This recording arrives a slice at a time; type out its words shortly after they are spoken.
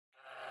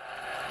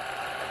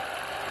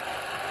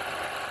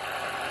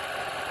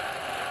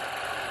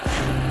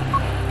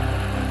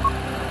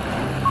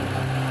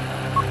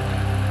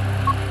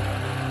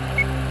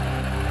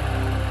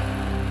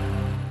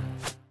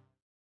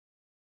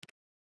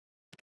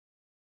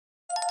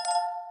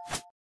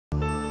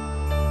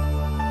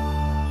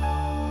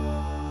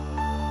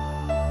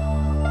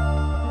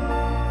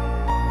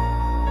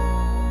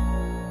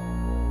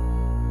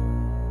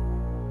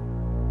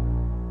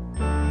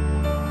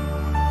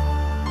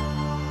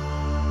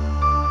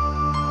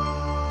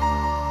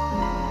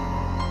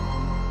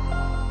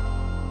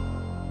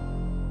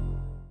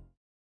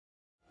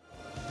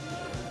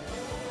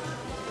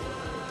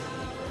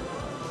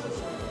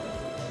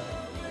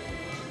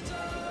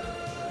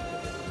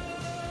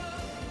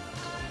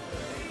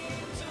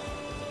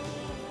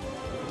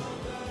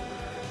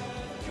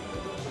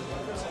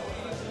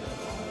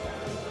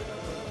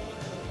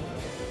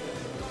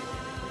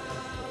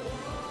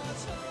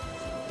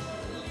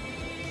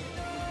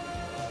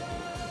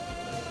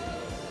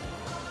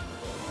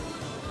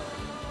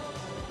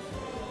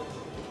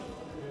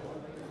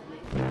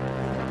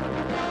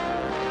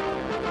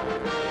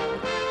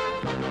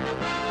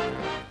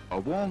A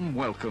warm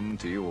welcome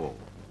to you all.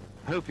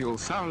 Hope you'll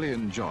thoroughly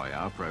enjoy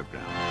our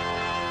program.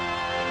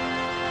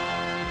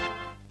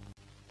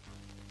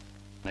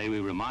 May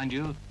we remind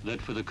you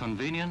that for the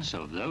convenience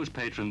of those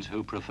patrons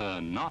who prefer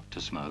not to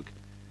smoke,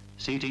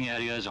 seating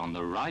areas on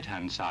the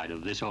right-hand side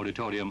of this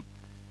auditorium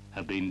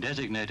have been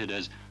designated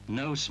as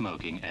no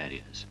smoking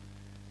areas.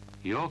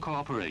 Your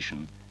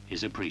cooperation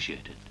is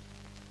appreciated.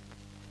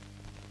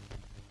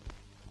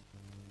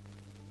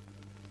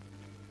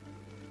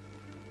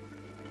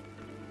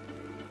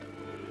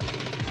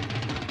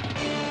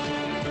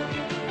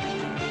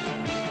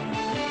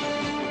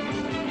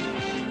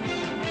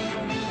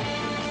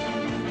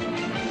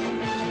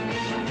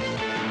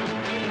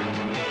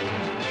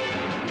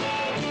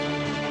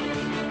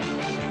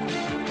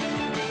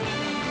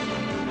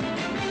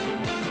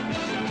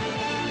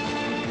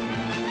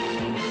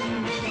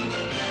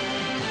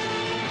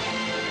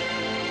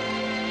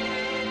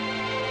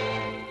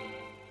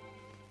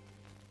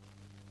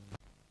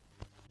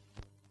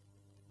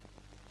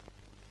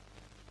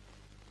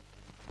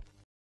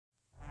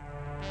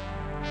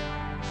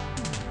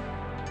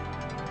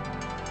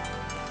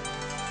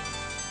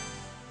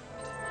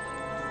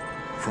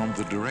 From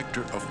the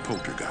director of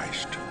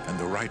Poltergeist and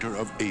the writer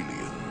of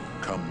Alien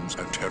comes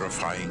a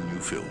terrifying new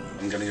film.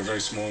 I'm getting a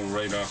very small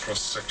radar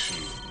cross-section.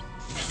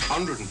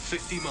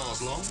 150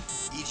 miles long?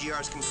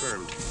 EGR's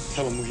confirmed.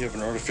 Tell them we have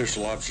an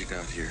artificial object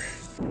out here.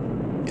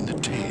 In the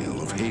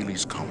tail of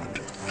Halley's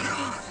Comet,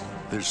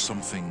 there's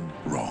something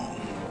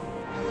wrong.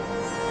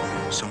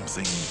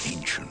 Something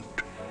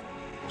ancient.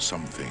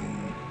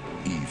 Something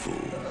evil.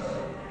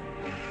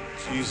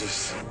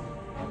 Jesus.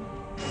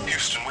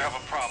 Houston, we have a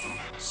problem.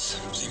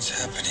 Something's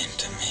happening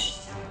to me.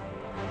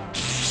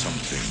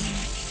 Something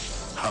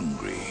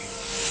hungry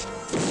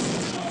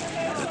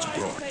that's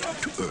brought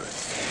to Earth.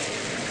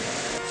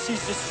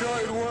 She's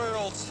destroyed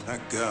worlds.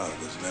 That girl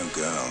was no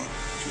girl.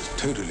 She was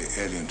totally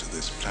alien to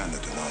this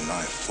planet and our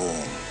life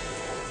form.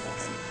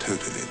 And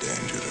totally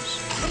dangerous.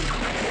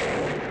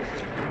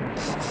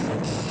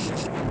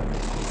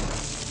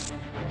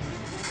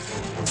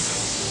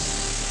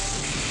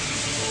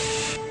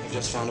 I've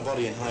just found a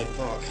body in Hyde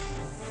Park.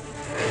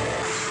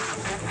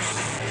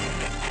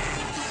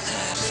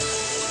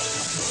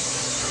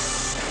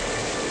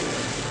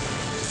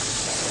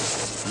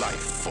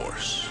 Life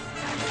Force.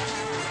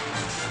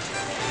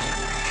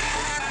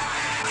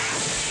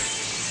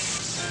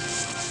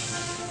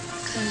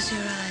 Close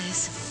your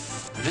eyes.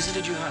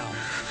 Visited you how?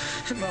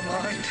 In my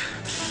mind.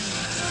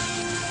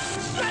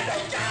 Let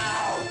it go!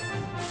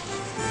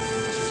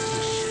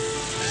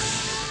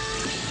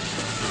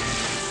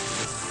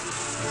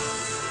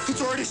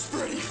 It's already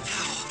spreading.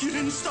 You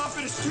didn't stop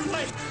it, it's too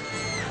late.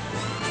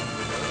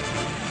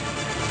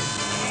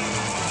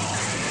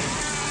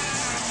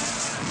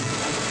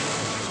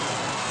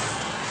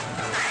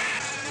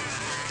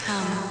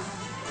 Come.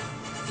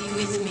 Be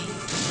with me.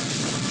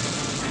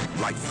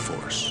 Life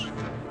Force.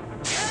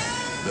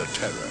 The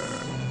terror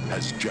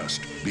has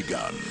just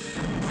begun.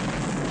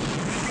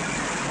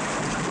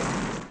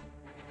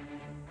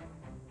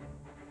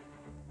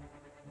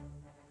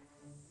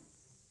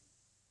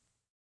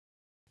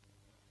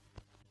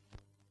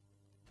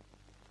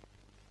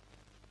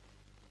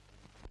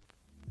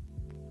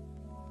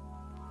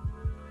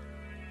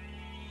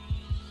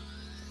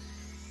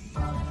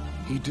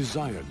 He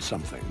desired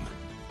something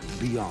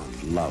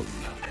beyond love.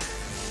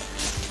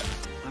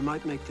 I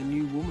might make the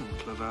new woman,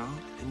 Clavel,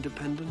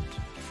 independent,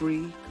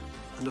 free,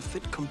 and a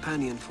fit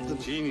companion for... The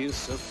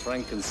genius of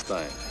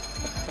Frankenstein.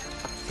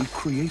 He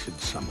created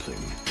something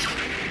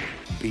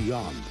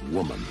beyond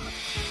woman.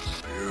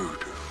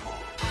 Beautiful.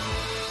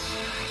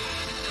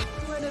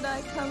 Where did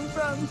I come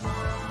from?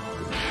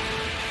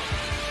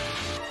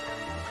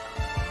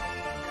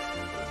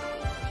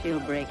 She'll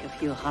break a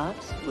few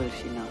hearts, will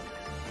she not?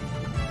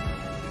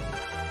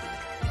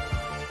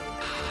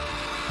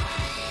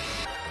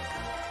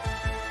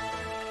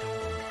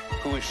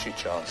 Who is she,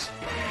 Charles?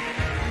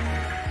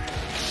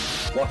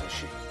 What is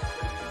she?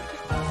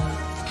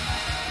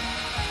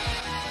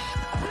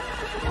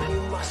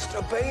 You must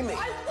obey me.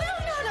 I will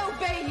not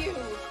obey you!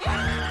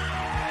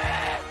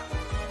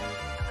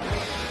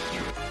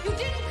 You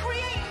didn't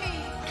create me!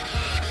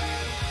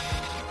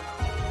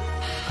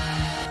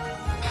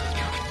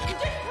 You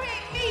didn't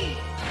create me!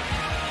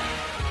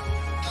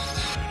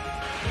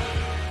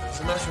 As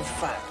a matter of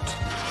fact,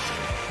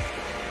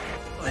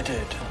 I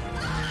did.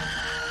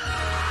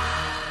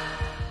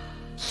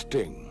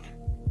 Sting.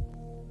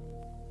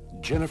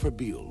 Jennifer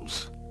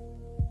Beals.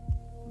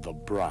 The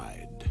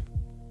Bride.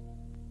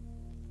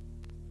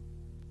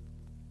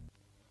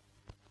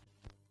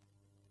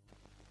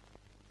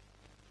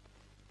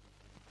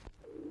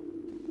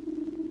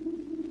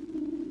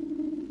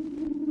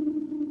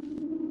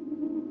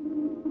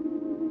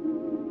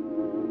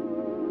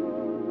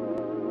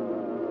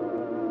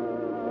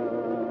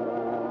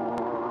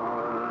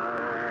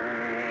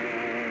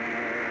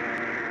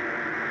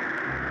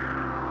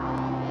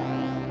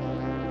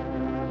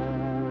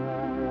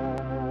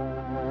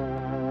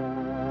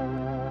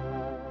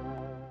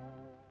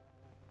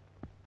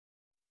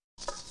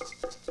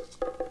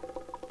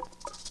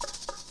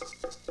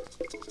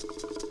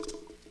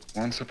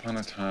 Once upon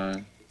a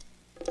time,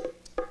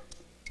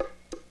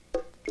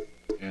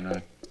 in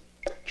a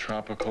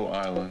tropical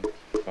island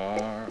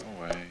far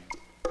away,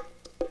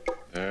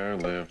 there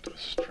lived a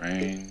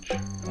strange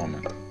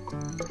woman.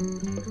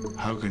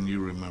 How can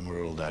you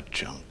remember all that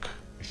junk?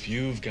 If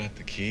you've got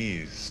the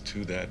keys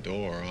to that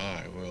door,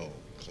 I will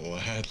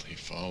gladly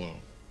follow.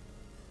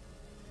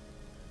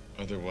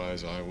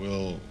 Otherwise, I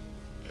will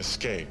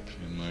escape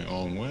in my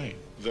own way.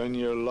 Then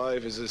your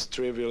life is as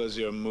trivial as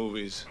your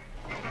movies.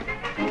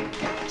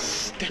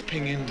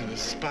 Stepping into the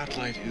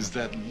spotlight is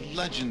that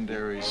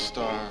legendary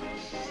star,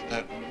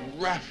 that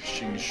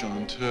ravishing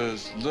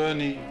chanteuse,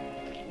 Ronee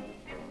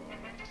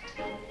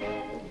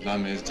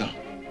Blakley.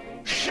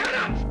 Shut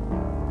up!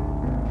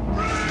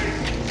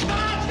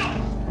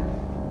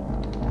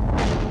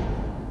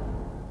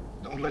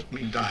 Don't let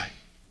me die.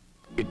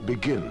 It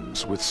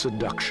begins with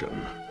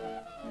seduction.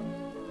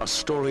 A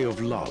story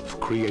of love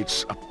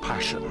creates a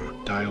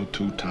passion. Dial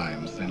 2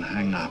 times, then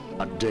hang up.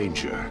 A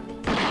danger.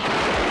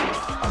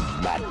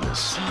 A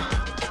madness.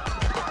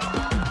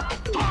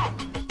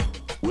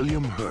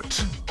 William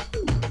Hurt.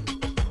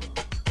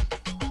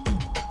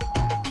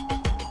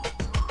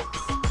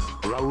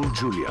 Raul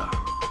Julia.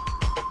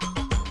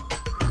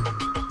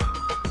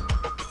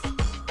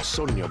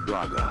 Sonia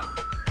Braga.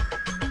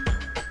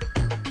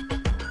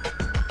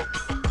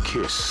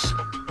 Kiss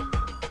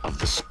of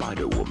the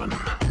Spider Woman.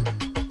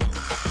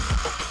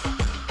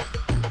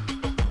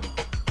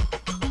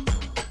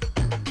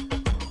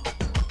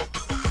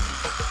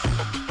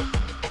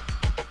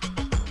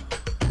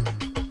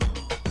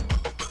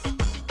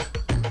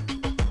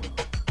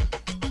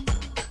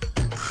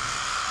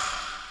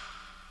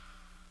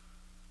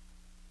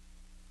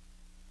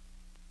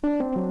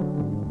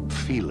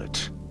 Feel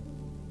it,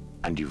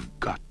 and you've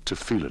got to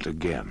feel it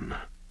again.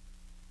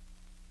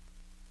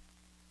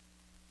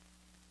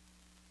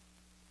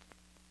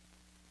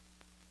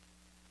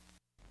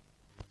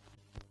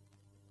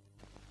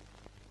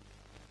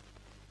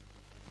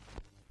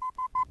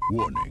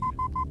 Warning.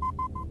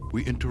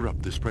 We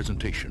interrupt this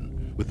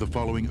presentation with the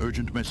following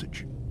urgent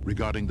message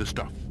regarding the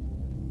stuff.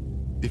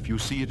 If you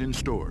see it in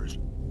stores,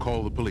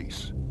 call the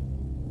police.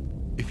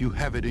 If you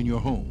have it in your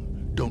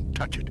home, don't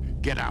touch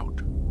it. Get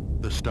out.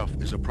 The stuff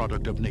is a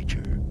product of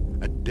nature,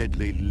 a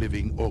deadly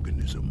living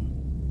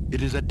organism.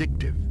 It is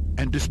addictive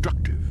and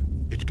destructive.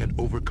 It can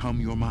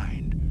overcome your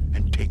mind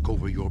and take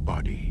over your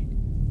body.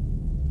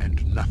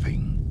 And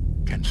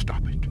nothing can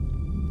stop it.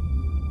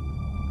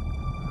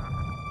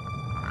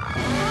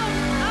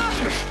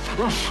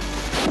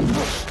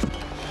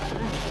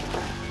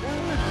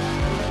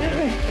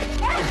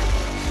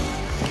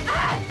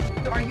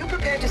 Are you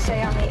prepared to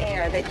say on the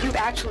air that you've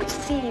actually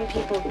seen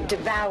people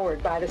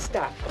devoured by the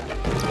stuff?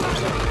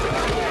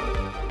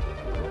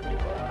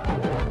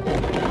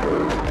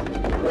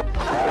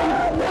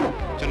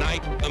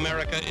 Tonight,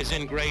 America is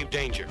in grave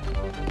danger.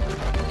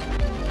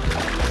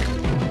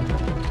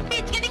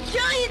 It's gonna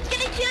kill you! It's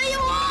gonna kill you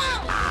all!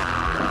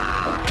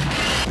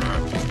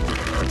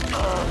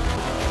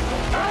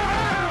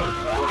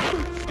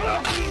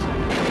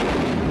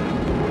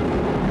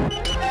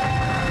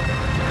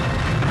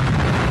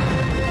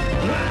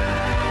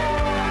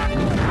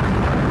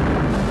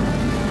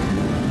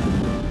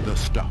 The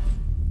stuff.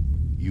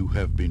 You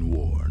have been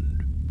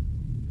warned.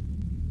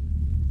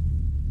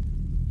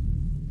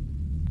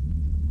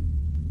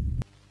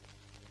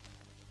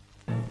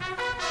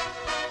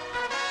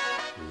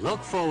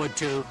 Look forward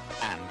to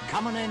and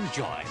come and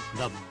enjoy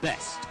the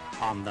best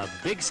on the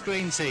big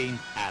screen scene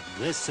at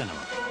this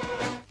cinema.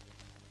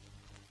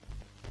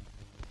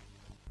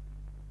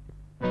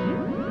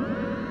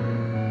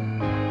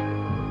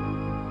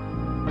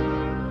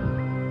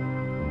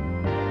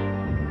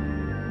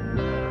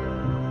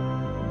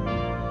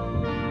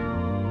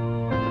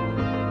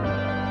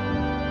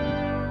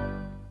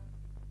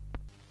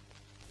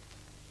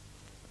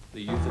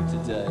 The youth of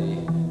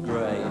today,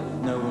 grey,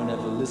 no one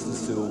ever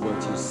listens to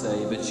what you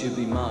say, but you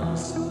be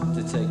mugs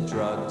to take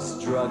drugs.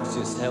 Drugs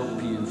just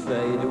help you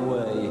fade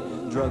away.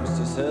 Drugs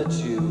just hurt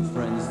you,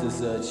 friends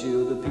desert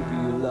you, the people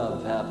you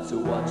love have to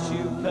watch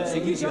you pay. So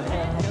use your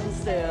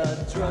hands there,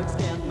 drugs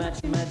can't match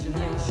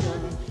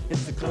imagination.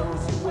 It's the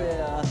clothes you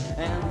wear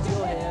and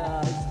your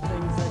hair. It's the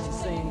things that you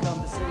say in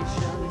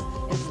conversation.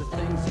 It's the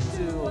things you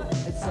do,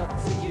 it's up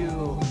to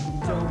you.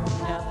 You don't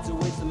have to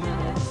waste a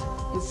minute.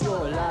 It's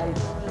your life,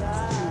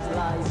 choose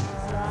life.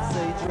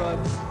 Say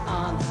drugs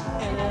aren't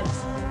in it.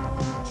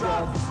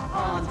 Drugs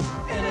aren't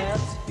in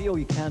it. Be all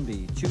you can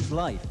be. Choose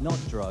life, not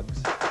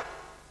drugs.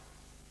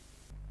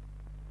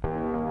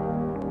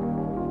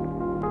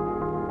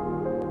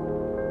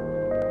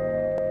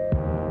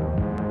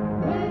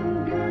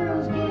 When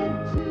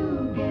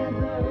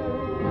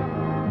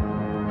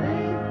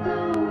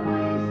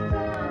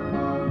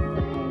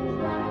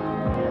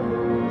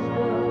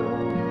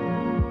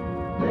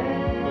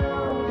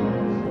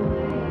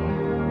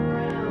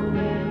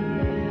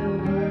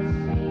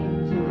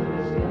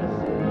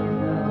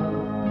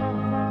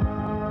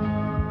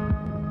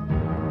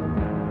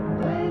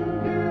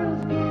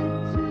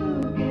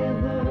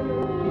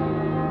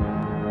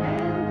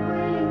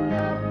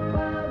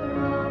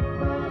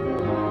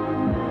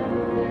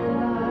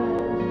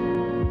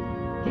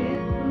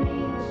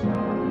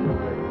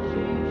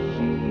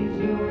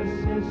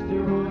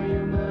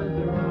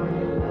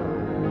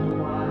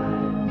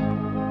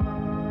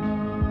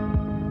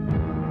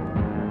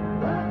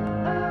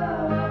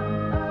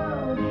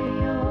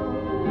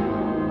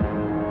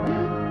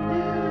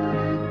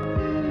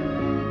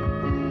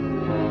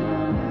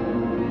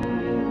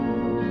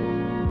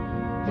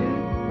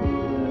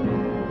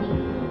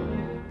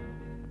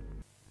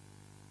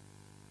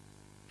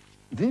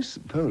This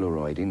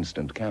Polaroid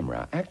instant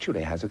camera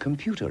actually has a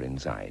computer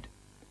inside.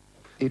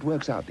 It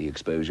works out the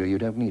exposure. You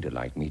don't need a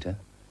light meter.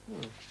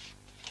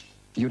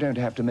 You don't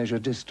have to measure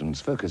distance.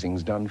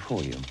 Focusing's done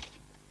for you.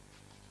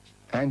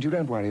 And you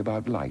don't worry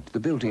about light. The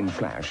built-in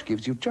flash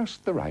gives you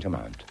just the right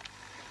amount.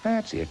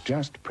 That's it.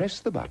 Just press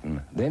the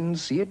button, then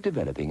see it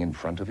developing in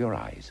front of your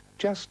eyes,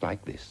 just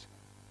like this.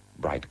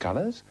 Bright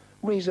colors,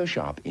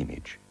 razor-sharp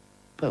image.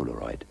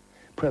 Polaroid,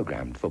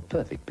 programmed for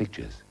perfect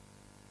pictures.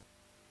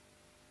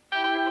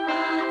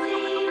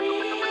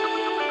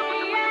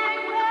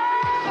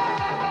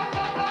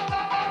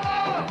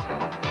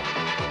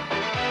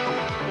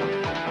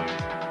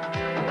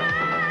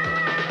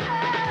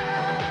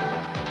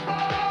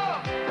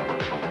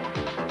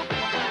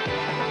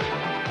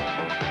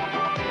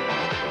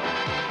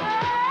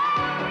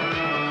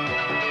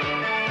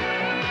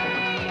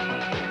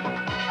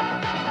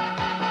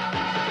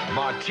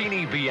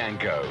 Martini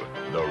Bianco,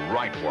 the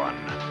right one.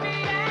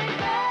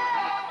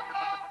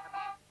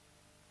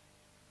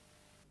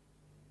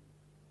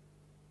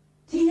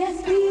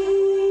 TSB,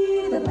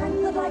 the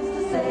bank that likes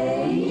to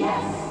say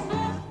yes.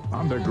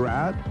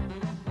 Undergrad,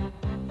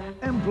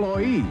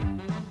 employee,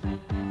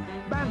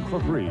 bank for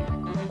free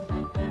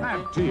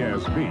at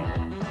TSB.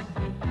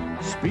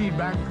 Speed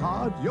Bank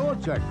card, your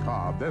check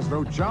card. There's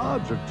no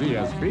charge at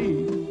TSB.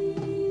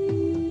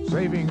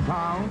 Saving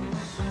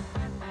pounds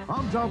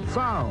on top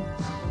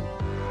sounds.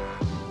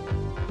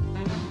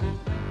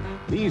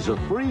 These are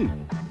free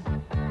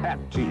at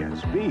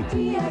TSB.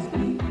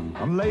 TSB.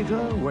 And later,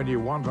 when you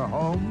want a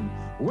home,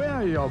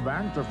 wear your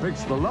bank to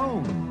fix the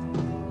loan.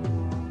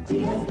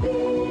 TSB,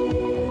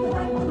 the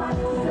bank would like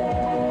to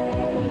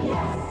say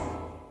yes.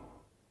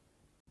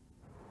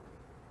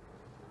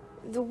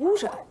 The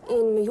water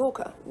in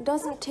Mallorca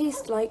doesn't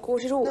taste like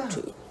what it ought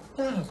to.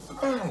 No.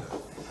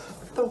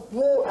 The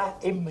water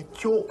in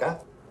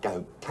Mallorca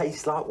don't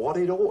taste like what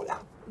it ought to.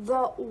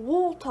 The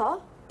water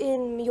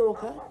in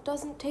Mallorca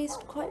doesn't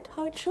taste quite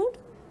how it should.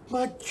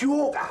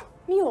 Mallorca.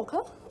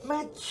 Mallorca?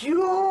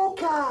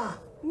 Mallorca.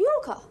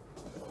 Mallorca.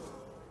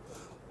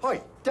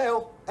 Hi,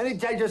 Dale. Any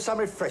danger of some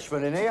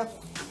refreshment in here?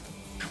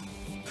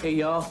 Here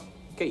you are.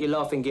 Get your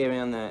laughing gear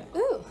on there.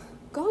 Oh,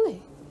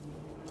 golly.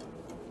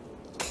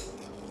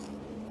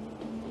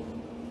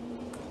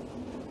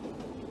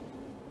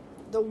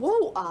 The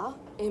water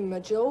in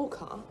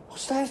Mallorca...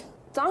 What's that?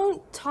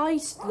 Don't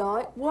taste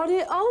like what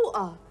it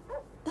oughta.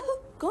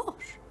 Oh,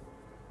 gosh.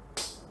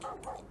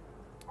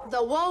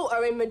 The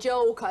water in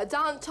Mallorca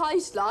don't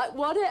taste like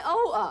what it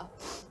oughta.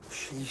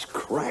 She's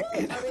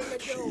corrected.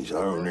 She's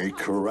only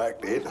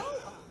corrected.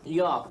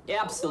 You're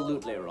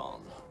absolutely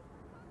wrong.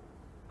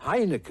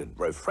 Heineken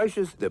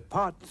refreshes the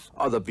parts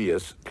other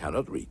beers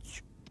cannot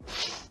reach.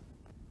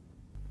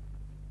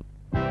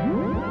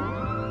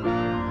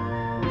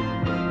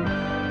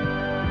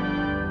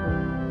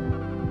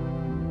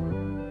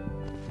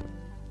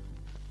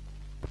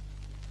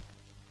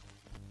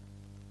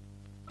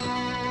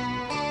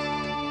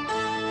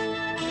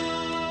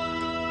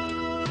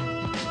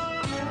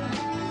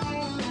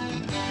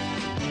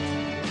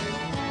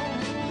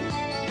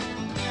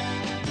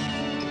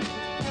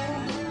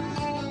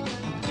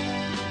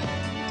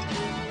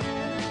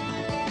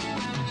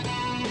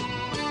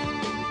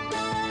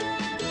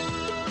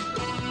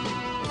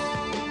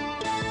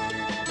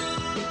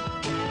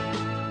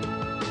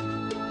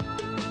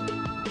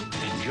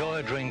 Enjoy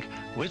a drink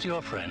with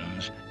your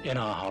friends in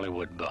our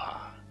Hollywood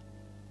bar.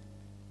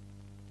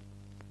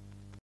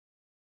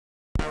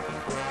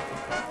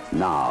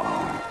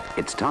 Now,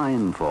 it's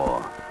time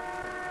for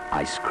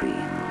ice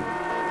cream.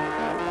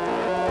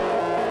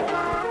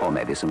 Or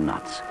maybe some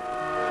nuts.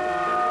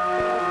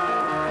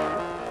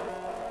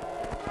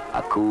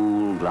 A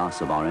cool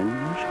glass of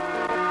orange.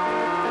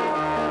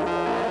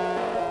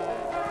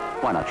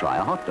 Why not try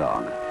a hot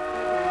dog?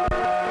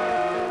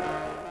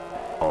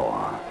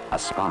 Or a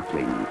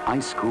sparkling,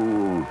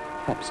 ice-cool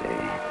Pepsi.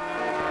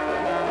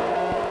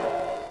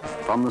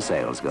 From the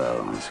sales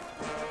girls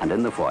and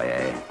in the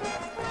foyer,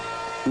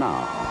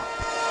 now.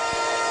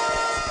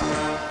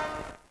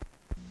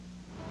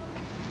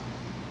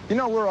 You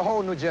know, we're a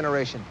whole new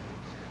generation.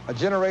 A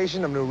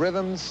generation of new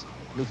rhythms,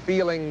 new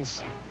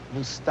feelings,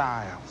 new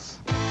styles.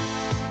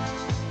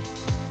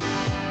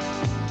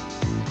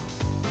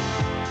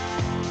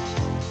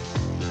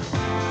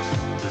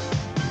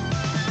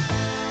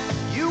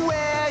 You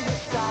wear your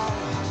style,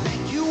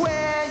 like you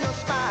wear your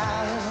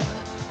smile.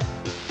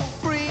 So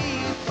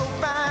free, so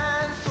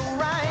fine, so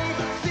right.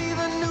 See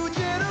the new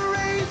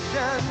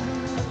generation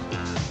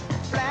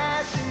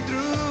flashing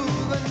through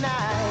the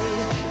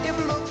night. If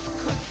looks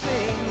could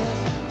sing,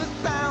 the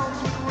sounds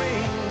would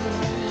ring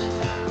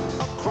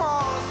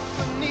across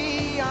the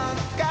neon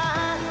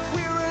sky.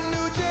 We're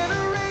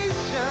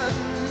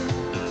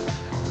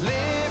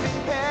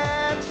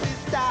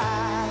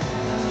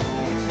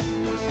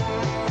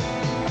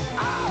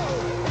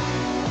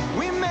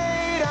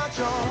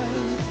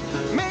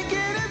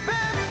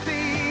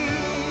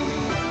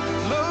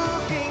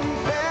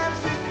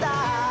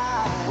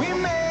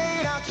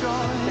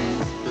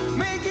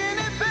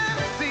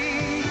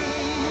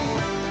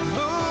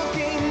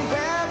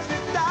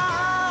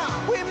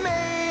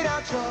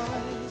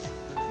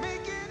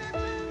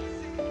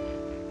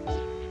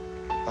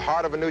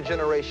heart of a new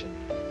generation,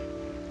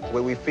 the way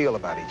we feel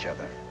about each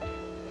other.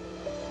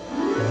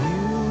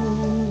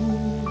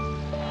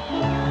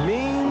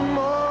 Mean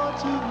more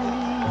to me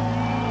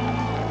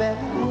than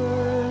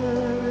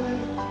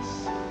words.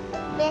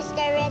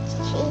 Mr. Rich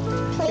Chief,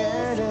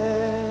 please.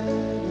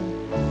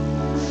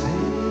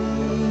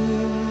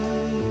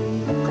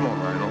 Come on,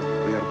 Lionel.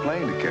 We got a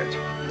plane to catch.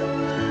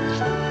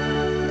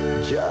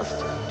 Just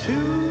to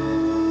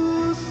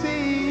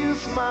see you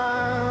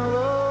smile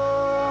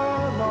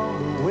along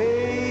the way.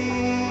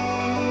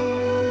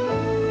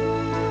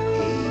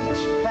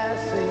 Each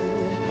passing.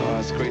 Oh,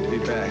 it's great to be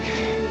back.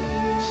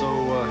 So,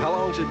 how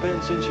long's it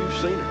been since you've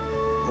seen her?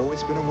 Oh,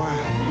 it's been a while.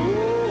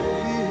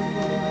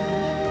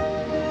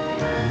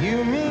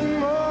 You mean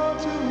more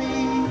to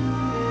me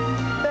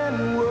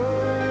than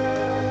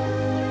words.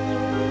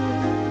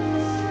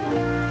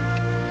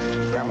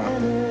 Grandma.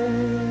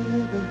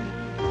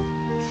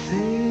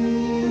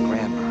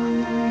 Grandma.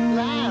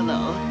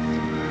 Lionel.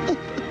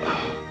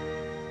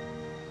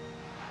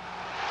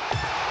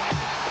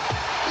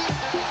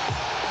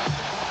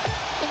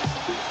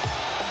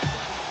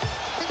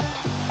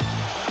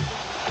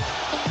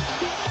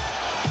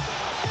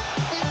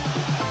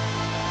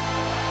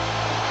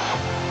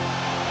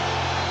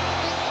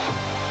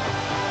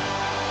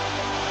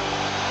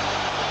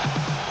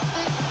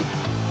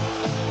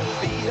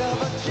 Beat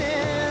of a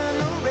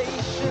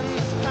generation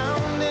is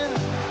pounding.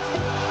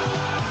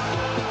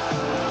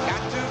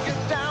 Got to get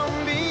down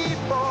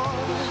before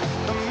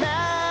the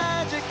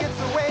magic gets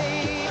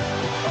away.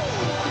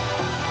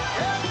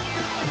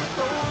 Everything's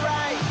so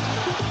right.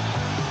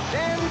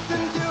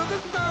 Dancing till the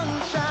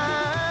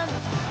sunshine.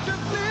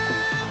 Just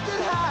lift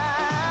it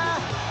high.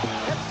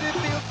 Pepsi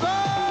feels so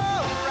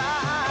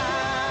right.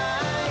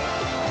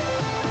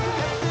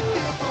 Pepsi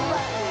feels so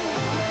right.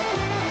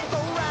 So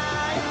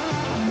right.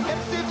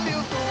 Pepsi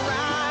feels so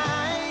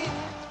right.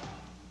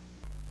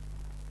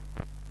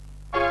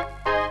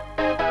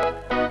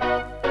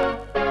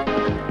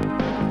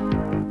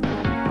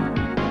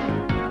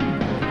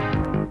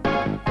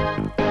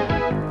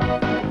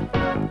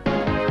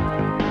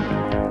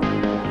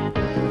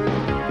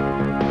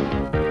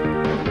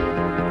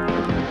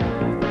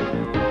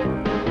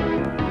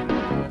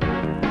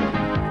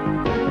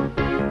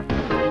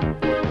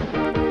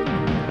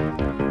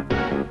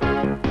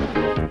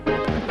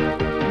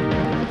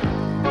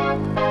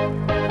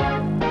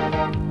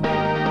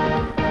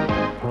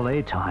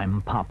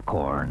 Playtime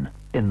popcorn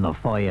in the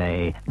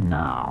foyer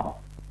now.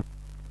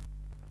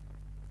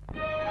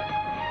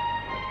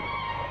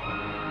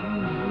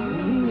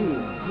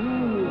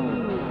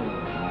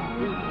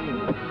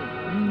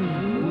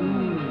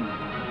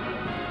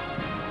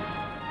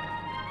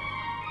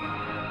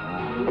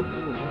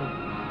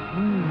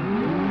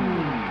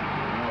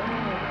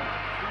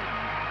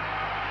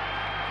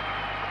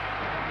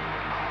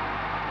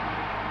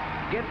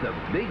 Get the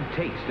big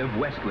taste of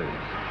Westley's.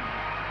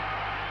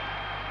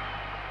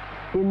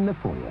 In the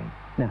foyer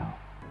now.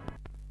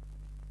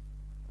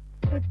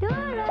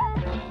 Dora,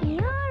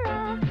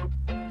 Yara.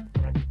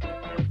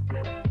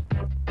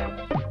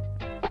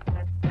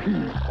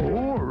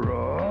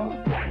 Aura?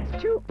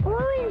 It's too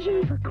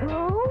orangey for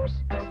clothes.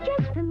 It's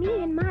just for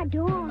me and my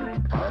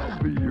dog. I'll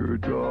be your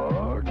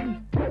dog.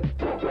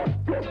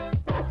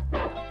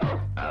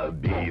 I'll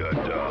be your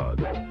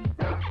dog.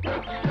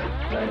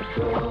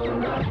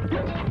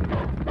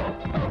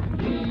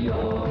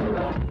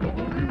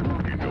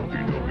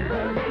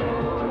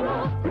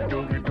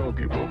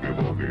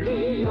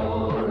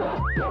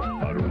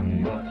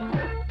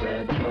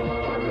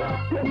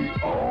 We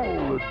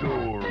all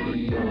adore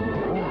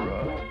Aura.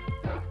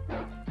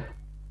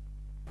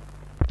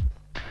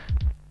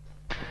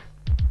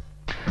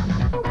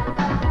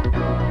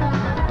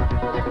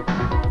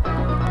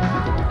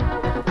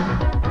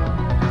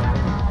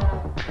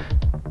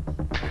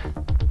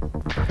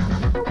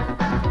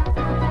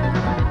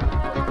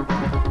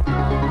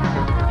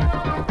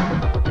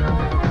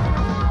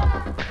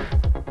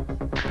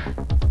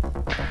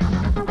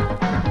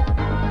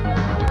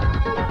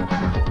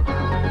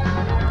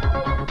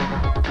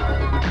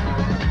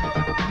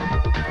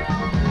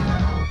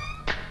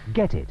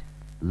 Get it.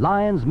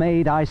 Lion's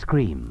Made ice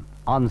cream.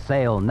 On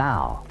sale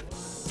now.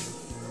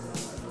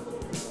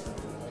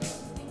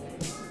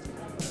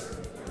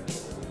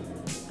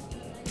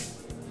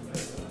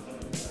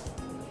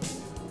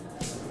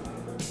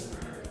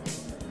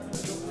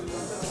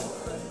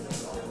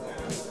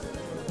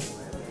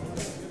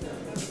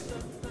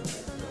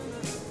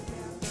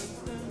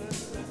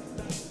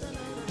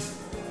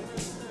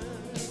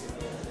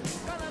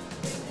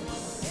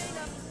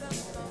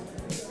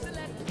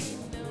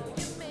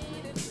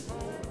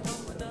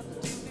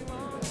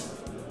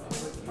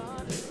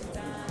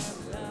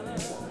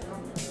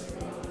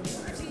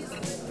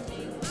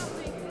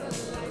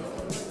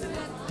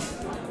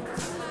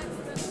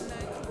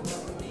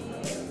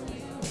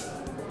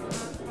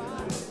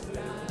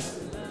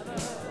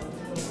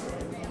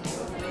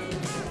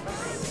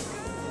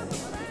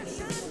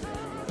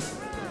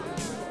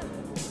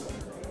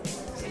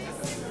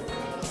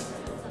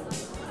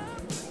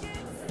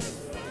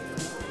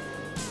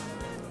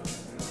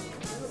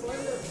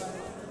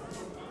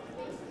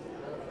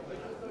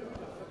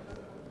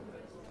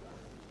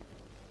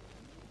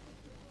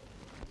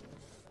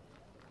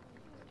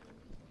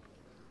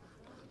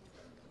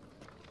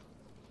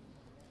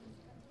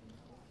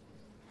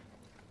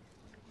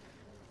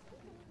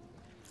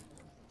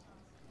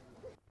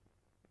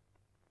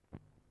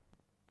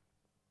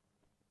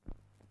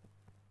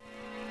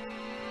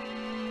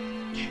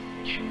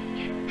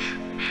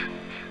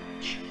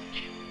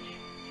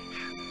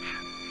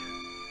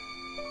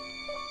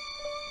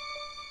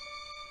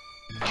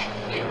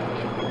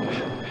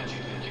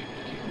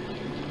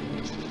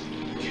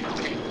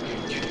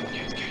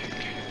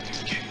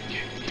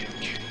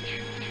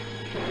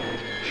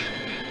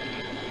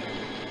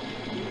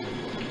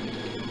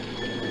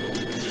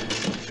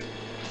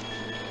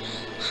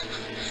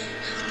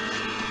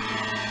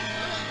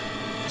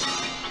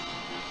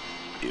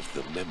 If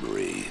the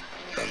memory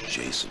of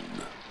Jason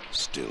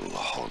still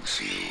haunts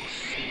you,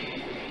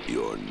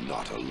 you're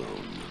not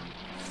alone.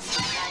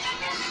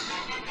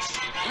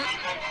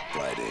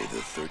 Friday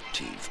the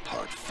 13th,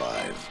 Part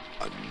 5,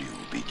 A New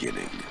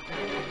Beginning.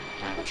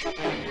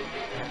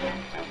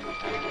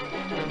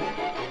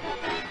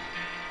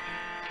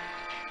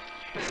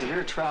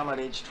 Severe trauma at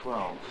age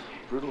 12.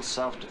 Brutal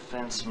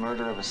self-defense,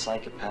 murder of a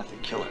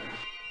psychopathic killer.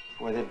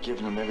 Boy, they've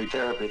given him every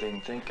therapy they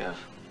can think of.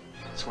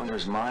 It's wonder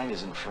his mind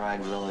isn't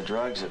fried with all the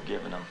drugs they've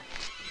given him.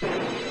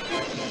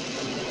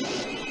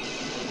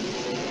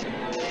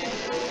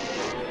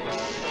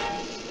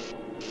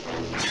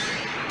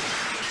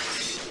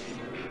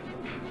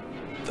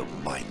 The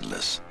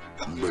mindless,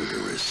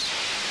 murderous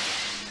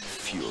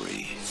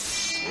fury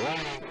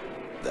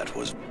that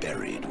was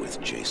buried with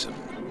Jason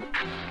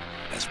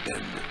has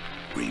been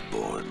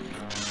reborn.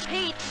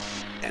 Pete!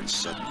 And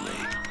suddenly,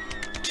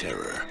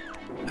 terror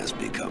has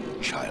become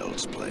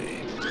child's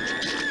play.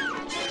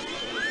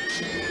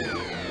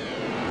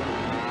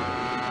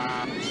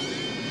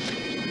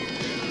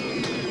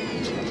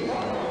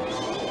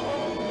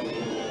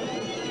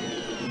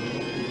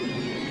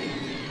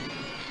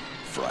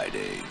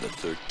 Friday the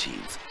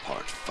 13th,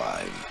 Part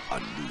 5, A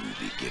New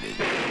Beginning.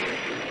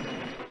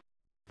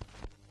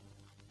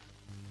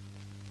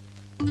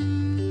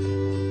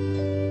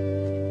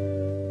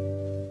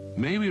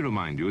 May we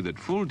remind you that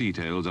full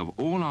details of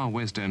all our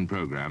West End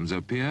programs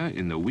appear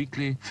in the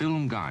weekly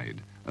Film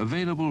Guide,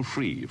 available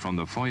free from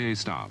the foyer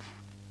staff.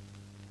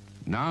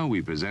 Now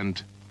we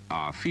present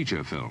our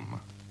feature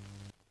film.